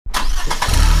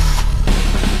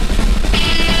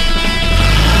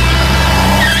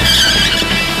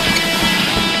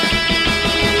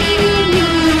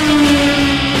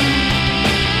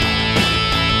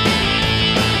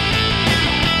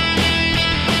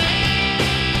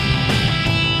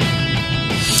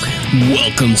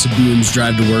Welcome to Boom's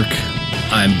Drive to Work.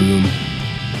 I'm Boom.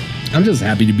 I'm just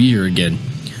happy to be here again.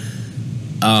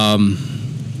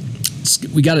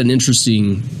 We got an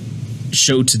interesting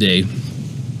show today.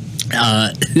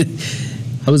 I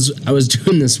was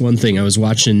doing this one thing. I was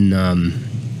watching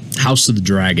House of the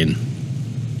Dragon,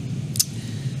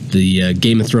 the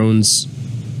Game of Thrones.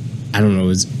 I don't know,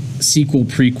 is sequel,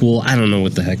 prequel. I don't know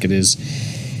what the heck it is.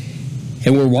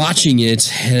 And we're watching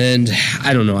it, and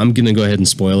I don't know. I'm going to go ahead and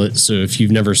spoil it. So if you've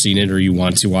never seen it or you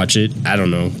want to watch it, I don't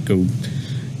know.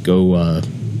 Go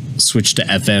switch to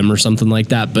FM or something like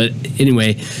that. But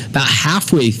anyway, about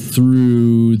halfway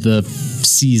through the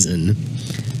season,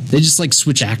 they just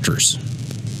switch actors.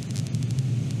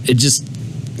 It just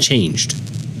changed.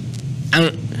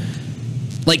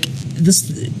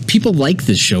 People like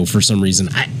this show for some reason.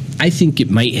 I think it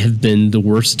might have been the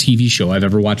worst TV show I've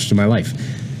ever watched in my life.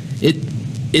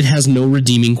 It has no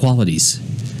redeeming qualities.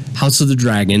 House of the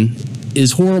Dragon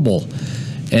is horrible.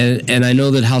 And I know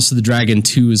that House of the Dragon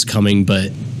 2 is coming,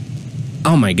 but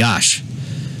oh my gosh.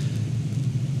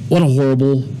 What a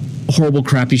horrible,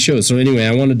 crappy show. So anyway,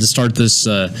 I wanted to start this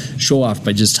show off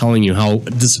by just telling you how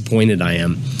disappointed I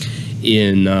am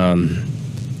in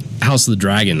House of the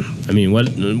Dragon. I mean, what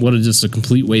just a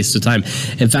complete waste of time.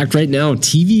 In fact, right now,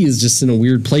 TV is just in a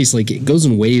weird place. It goes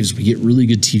in waves. We get really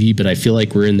good TV, but I feel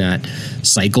like we're in that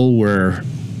cycle where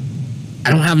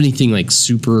I don't have anything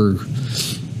super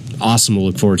awesome to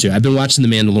look forward to. I've been watching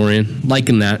The Mandalorian,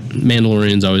 liking that.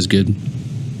 Mandalorian's always good.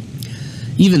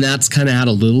 Even that's kind of had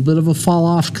a little bit of a fall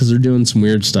off because they're doing some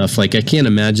weird stuff. I can't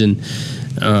imagine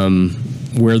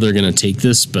where they're going to take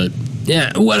this, but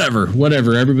yeah, whatever.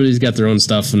 Everybody's got their own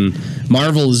stuff, and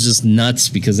Marvel is just nuts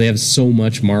because they have so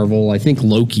much Marvel. I think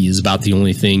Loki is about the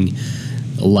only thing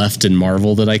left in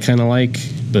Marvel that I kind of like,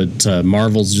 but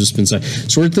Marvel's just been so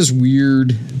we're at this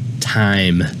weird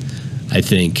time, I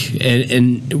think,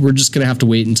 and we're just gonna have to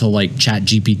wait until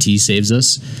ChatGPT saves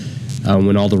us,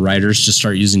 when all the writers just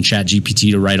start using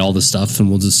ChatGPT to write all the stuff, and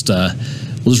we'll just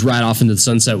ride off into the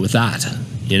sunset with that.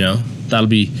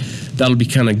 That'll be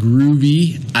kind of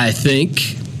groovy, I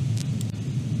think.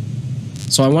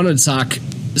 So I wanted to talk.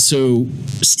 So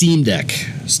Steam Deck.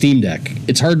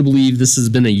 It's hard to believe this has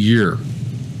been a year.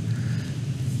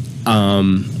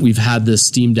 We've had this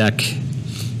Steam Deck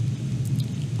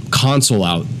console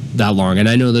out that long, and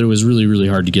I know that it was really, really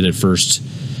hard to get at first.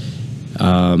 We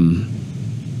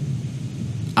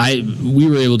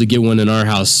were able to get one in our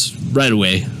house right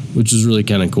away, which was really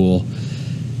kind of cool.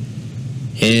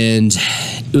 And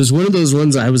it was one of those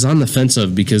ones I was on the fence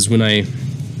of because when I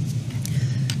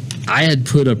had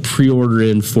put a pre-order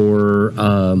in for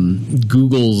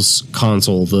Google's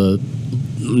console,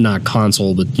 not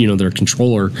console, but their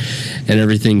controller and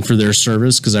everything for their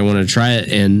service because I wanted to try it.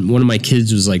 And one of my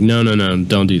kids was like, no,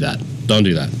 don't do that. Don't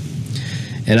do that.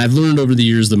 And I've learned over the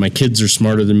years that my kids are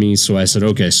smarter than me. So I said,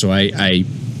 okay. So I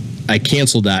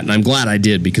canceled that, and I'm glad I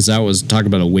did because that was, talk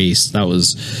about a waste.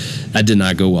 That did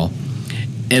not go well.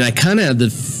 And I kind of had the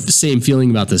same feeling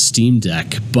about the Steam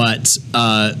Deck, but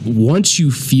once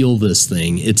you feel this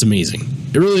thing, it's amazing.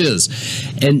 It really is.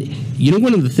 And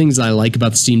one of the things I like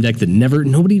about the Steam Deck that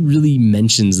nobody really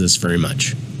mentions this very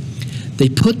much. They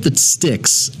put the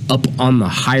sticks up on the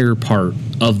higher part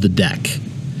of the deck.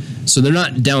 So they're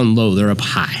not down low, they're up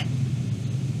high.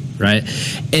 Right?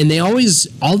 And they always,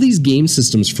 all these game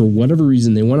systems, for whatever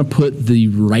reason, they want to put the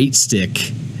right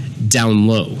stick down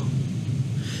low.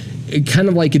 Kind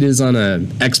of like it is on a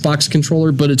Xbox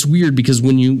controller, but it's weird because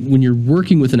when you're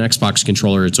working with an Xbox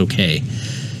controller, it's okay.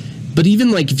 But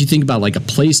even if you think about a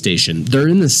PlayStation, they're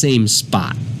in the same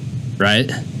spot, right?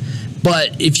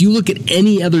 But if you look at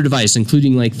any other device,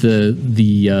 including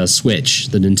the Switch,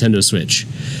 the Nintendo Switch,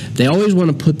 they always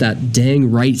want to put that dang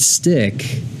right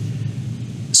stick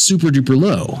super duper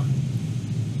low.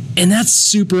 And that's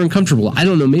super uncomfortable. I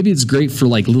don't know, maybe it's great for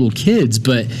little kids,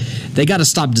 but they got to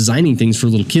stop designing things for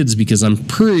little kids because I'm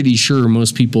pretty sure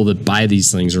most people that buy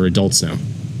these things are adults now.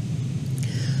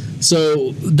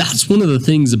 So that's one of the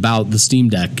things about the Steam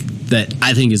Deck that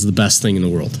I think is the best thing in the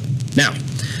world. Now,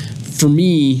 for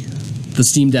me, the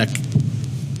Steam Deck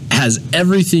has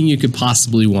everything you could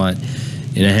possibly want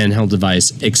in a handheld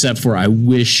device, except for I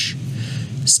wish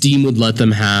Steam would let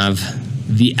them have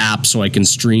the app so I can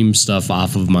stream stuff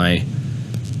off of my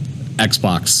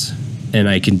Xbox, and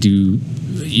I can do,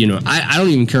 I don't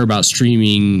even care about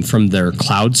streaming from their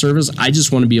cloud service. I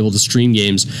just want to be able to stream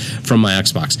games from my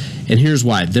Xbox. And here's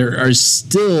why. There are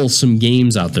still some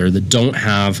games out there that don't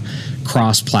have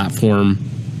cross-platform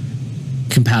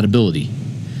compatibility.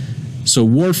 So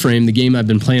Warframe, the game I've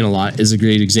been playing a lot, is a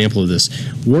great example of this.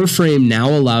 Warframe now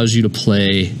allows you to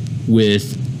play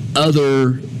with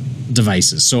other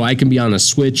devices. So I can be on a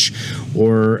Switch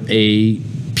or a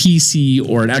PC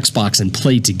or an Xbox and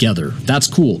play together. That's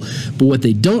cool. But what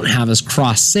they don't have is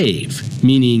cross save,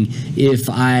 meaning if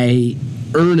I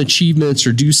earn achievements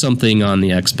or do something on the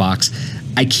Xbox,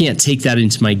 I can't take that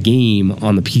into my game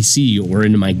on the PC or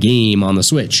into my game on the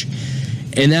Switch.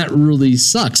 And that really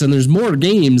sucks. And there's more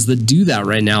games that do that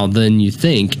right now than you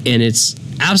think. And it's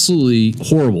absolutely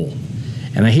horrible.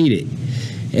 And I hate it.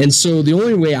 And so the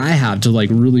only way I have to like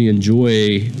really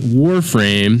enjoy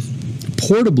Warframe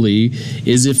portably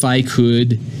is if I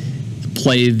could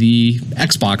play the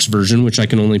Xbox version, which I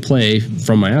can only play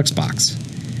from my Xbox.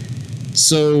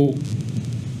 So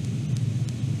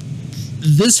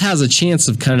this has a chance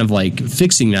of kind of like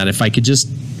fixing that if I could just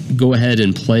go ahead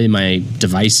and play my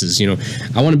devices. You know,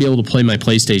 I want to be able to play my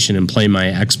PlayStation and play my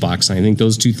Xbox. And I think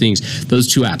those two things, those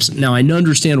two apps. Now, I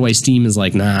understand why Steam is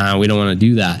like, nah, we don't want to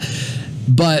do that.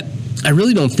 But I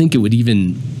really don't think it would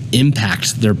even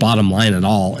impact their bottom line at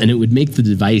all. And it would make the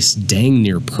device dang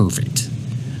near perfect,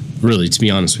 really, to be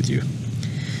honest with you.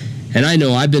 And I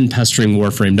know I've been pestering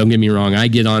Warframe. Don't get me wrong. I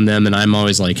get on them and I'm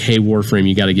always like, hey, Warframe,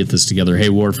 you got to get this together. Hey,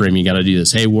 Warframe, you got to do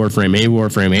this. Hey, Warframe, hey,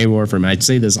 Warframe, hey, Warframe. I'd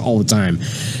say this all the time.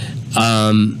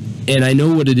 And I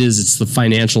know what it is. It's the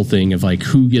financial thing of like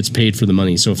who gets paid for the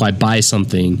money. So if I buy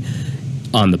something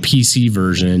on the PC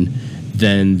version,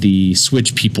 then the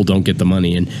Switch people don't get the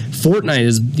money. And Fortnite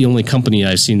is the only company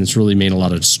I've seen that's really made a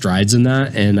lot of strides in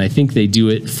that. And I think they do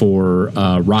it for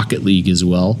Rocket League as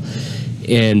well.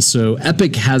 And so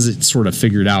Epic has it sort of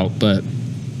figured out, but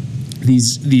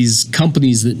these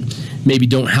companies that maybe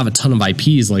don't have a ton of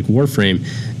IPs like Warframe,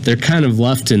 they're kind of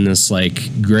left in this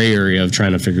like gray area of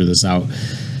trying to figure this out.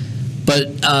 But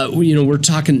you know, we're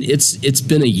talking it's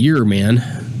been a year, man,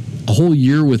 a whole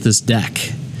year with this deck.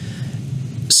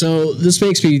 So this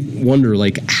makes me wonder,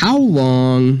 like, how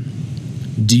long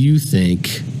do you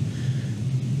think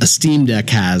a Steam Deck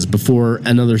has before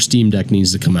another Steam Deck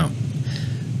needs to come out?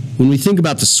 When we think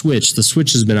about the Switch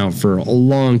has been out for a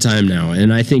long time now,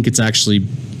 and I think it's actually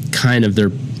kind of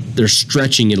they're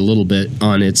stretching it a little bit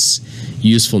on its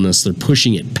usefulness. They're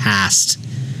pushing it past,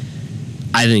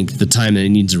 I think, the time that it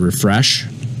needs a refresh.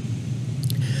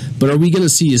 But are we going to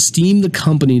see, is Steam the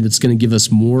company that's going to give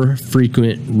us more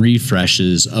frequent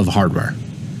refreshes of hardware?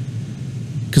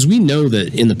 Because we know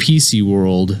that in the PC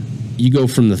world, you go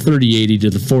from the 3080 to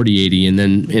the 4080, and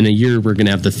then in a year we're going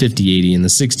to have the 5080 and the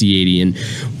 6080, and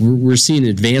we're seeing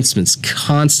advancements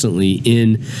constantly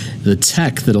in the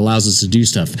tech that allows us to do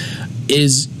stuff.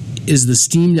 Is the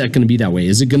Steam Deck going to be that way?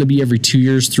 Is it going to be every 2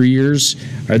 years, 3 years?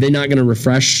 Are they not going to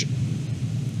refresh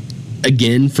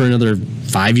again for another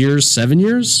 5 years, 7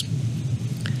 years?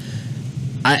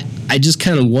 I just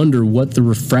kind of wonder what the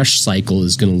refresh cycle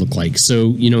is going to look like.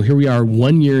 So, you know, here we are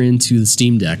 1 year into the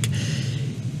Steam Deck.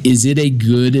 Is it a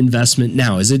good investment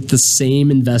now? Is it the same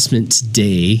investment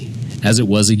today as it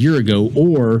was a year ago?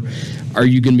 Or are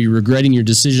you going to be regretting your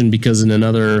decision because in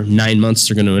another 9 months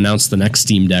they're going to announce the next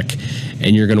Steam Deck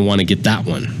and you're going to want to get that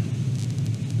one?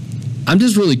 I'm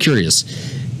just really curious,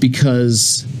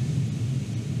 because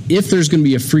if there's going to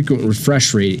be a frequent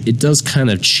refresh rate, it does kind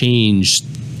of change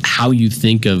how you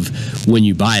think of when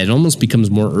you buy it. It almost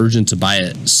becomes more urgent to buy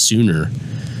it sooner.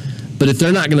 But if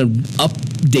they're not going to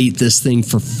update this thing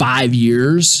for 5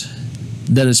 years,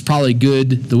 then it's probably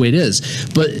good the way it is.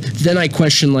 But then I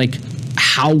question, like,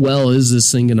 how well is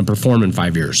this thing going to perform in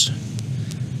 5 years?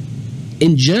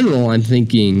 In general, I'm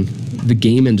thinking the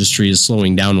game industry is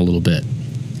slowing down a little bit.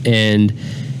 And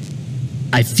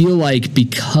I feel like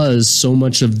because so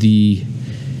much of the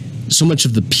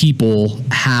people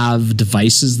have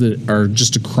devices that are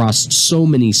just across so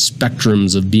many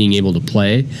spectrums of being able to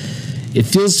play, it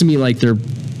feels to me like they're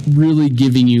really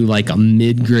giving you like a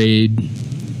mid-grade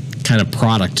kind of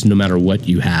product no matter what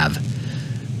you have.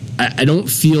 I don't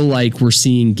feel like we're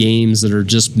seeing games that are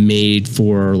just made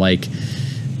for like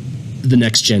the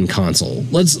next gen console.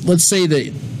 Let's say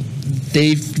that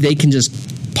they can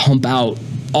just pump out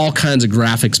all kinds of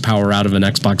graphics power out of an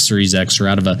Xbox Series X or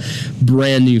out of a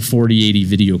brand new 4080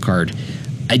 video card.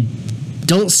 I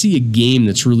don't see a game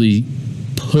that's really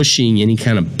pushing any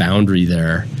kind of boundary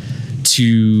there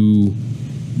to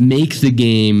make the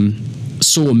game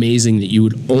so amazing that you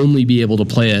would only be able to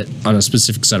play it on a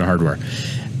specific set of hardware.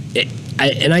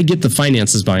 And I get the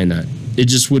finances behind that. It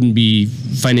just wouldn't be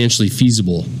financially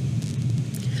feasible.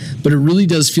 But it really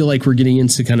does feel like we're getting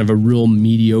into kind of a real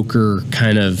mediocre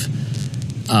kind of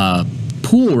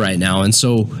pool right now. And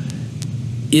so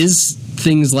is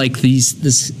things like this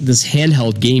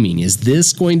handheld gaming, is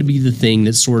this going to be the thing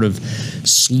that sort of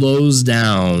slows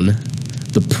down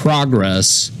the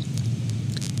progress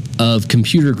of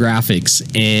computer graphics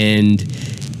and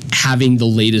having the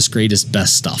latest, greatest,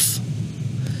 best stuff.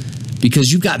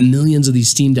 Because you've got millions of these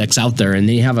Steam Decks out there and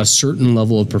they have a certain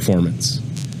level of performance,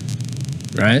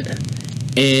 right?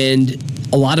 And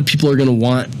a lot of people are going to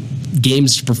want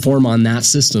games to perform on that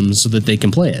system so that they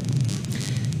can play it.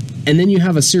 And then you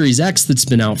have a Series X that's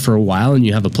been out for a while, and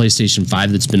you have a PlayStation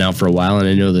 5 that's been out for a while, and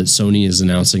I know that Sony is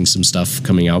announcing some stuff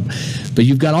coming out. But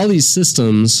you've got all these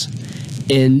systems,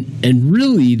 and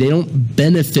really they don't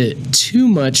benefit too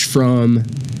much from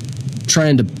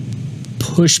trying to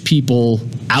push people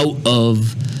out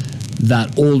of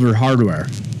that older hardware.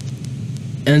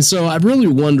 And so I'm really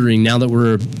wondering, now that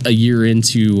we're a year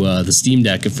into the Steam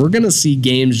Deck, if we're going to see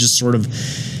games just sort of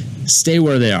stay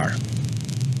where they are.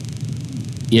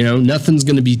 You know, nothing's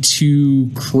going to be too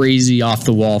crazy off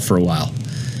the wall for a while.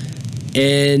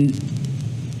 And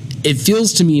it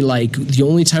feels to me like the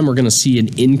only time we're going to see an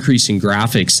increase in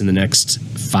graphics in the next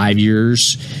 5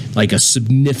 years, like a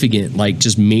significant, like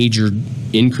just major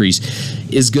increase,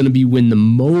 is going to be when the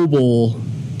mobile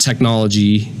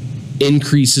technology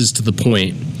increases to the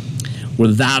point where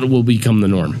that will become the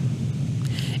norm.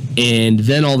 And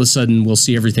then all of a sudden we'll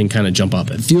see everything kind of jump up.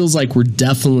 It feels like we're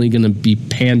definitely going to be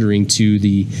pandering to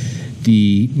the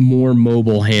more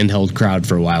mobile handheld crowd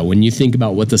for a while. When you think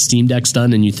about what the Steam Deck's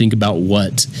done, and you think about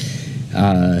what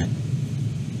the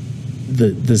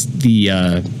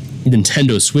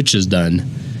Nintendo Switch has done,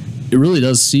 it really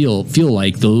does feel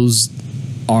like those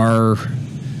are.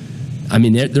 I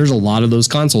mean, there's a lot of those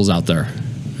consoles out there.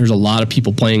 There's a lot of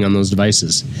people playing on those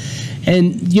devices.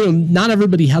 And, you know, not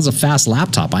everybody has a fast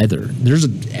laptop either.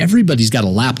 Everybody's got a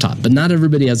laptop, but not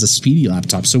everybody has a speedy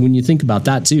laptop. So when you think about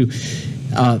that too,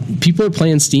 people are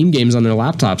playing Steam games on their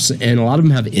laptops, and a lot of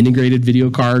them have integrated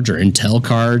video cards or Intel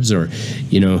cards, or,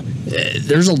 you know,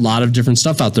 there's a lot of different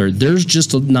stuff out there. There's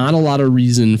just not a lot of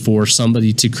reason for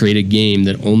somebody to create a game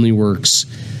that only works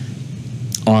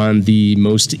on the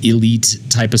most elite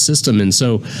type of system. And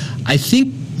so I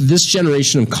think this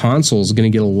generation of consoles is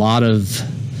going to get a lot of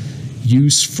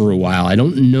use for a while. I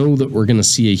don't know that we're going to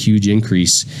see a huge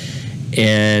increase.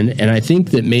 And I think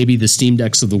that maybe the Steam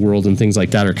Decks of the world and things like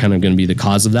that are kind of going to be the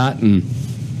cause of that. And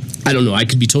I don't know. I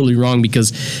could be totally wrong,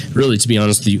 because really, to be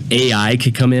honest with you, AI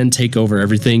could come in, take over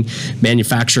everything,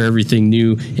 manufacture everything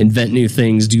new, invent new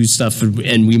things, do stuff,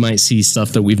 and we might see stuff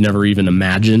that we've never even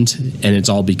imagined, and it's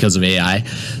all because of AI.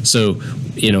 So,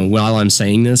 you know, while I'm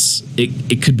saying this,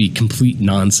 it could be complete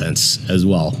nonsense as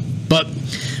well. But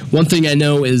one thing I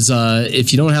know is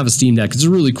if you don't have a Steam Deck, it's a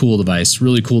really cool device,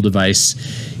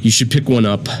 You should pick one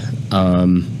up.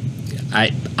 I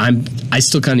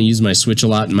still kind of use my Switch a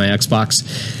lot in my Xbox.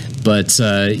 But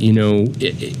you know,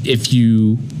 if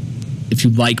you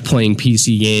like playing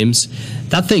PC games,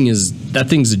 that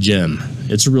thing's a gem.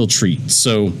 It's a real treat.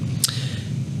 So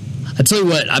I tell you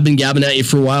what, I've been gabbing at you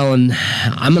for a while, and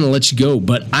I'm going to let you go.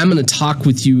 But I'm going to talk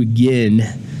with you again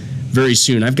very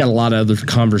soon. I've got a lot of other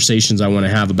conversations I want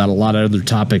to have about a lot of other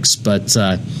topics, but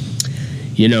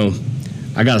you know,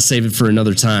 I got to save it for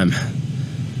another time.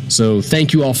 So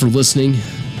thank you all for listening.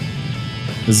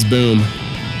 This is Boom,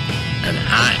 and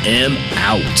I am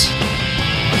out.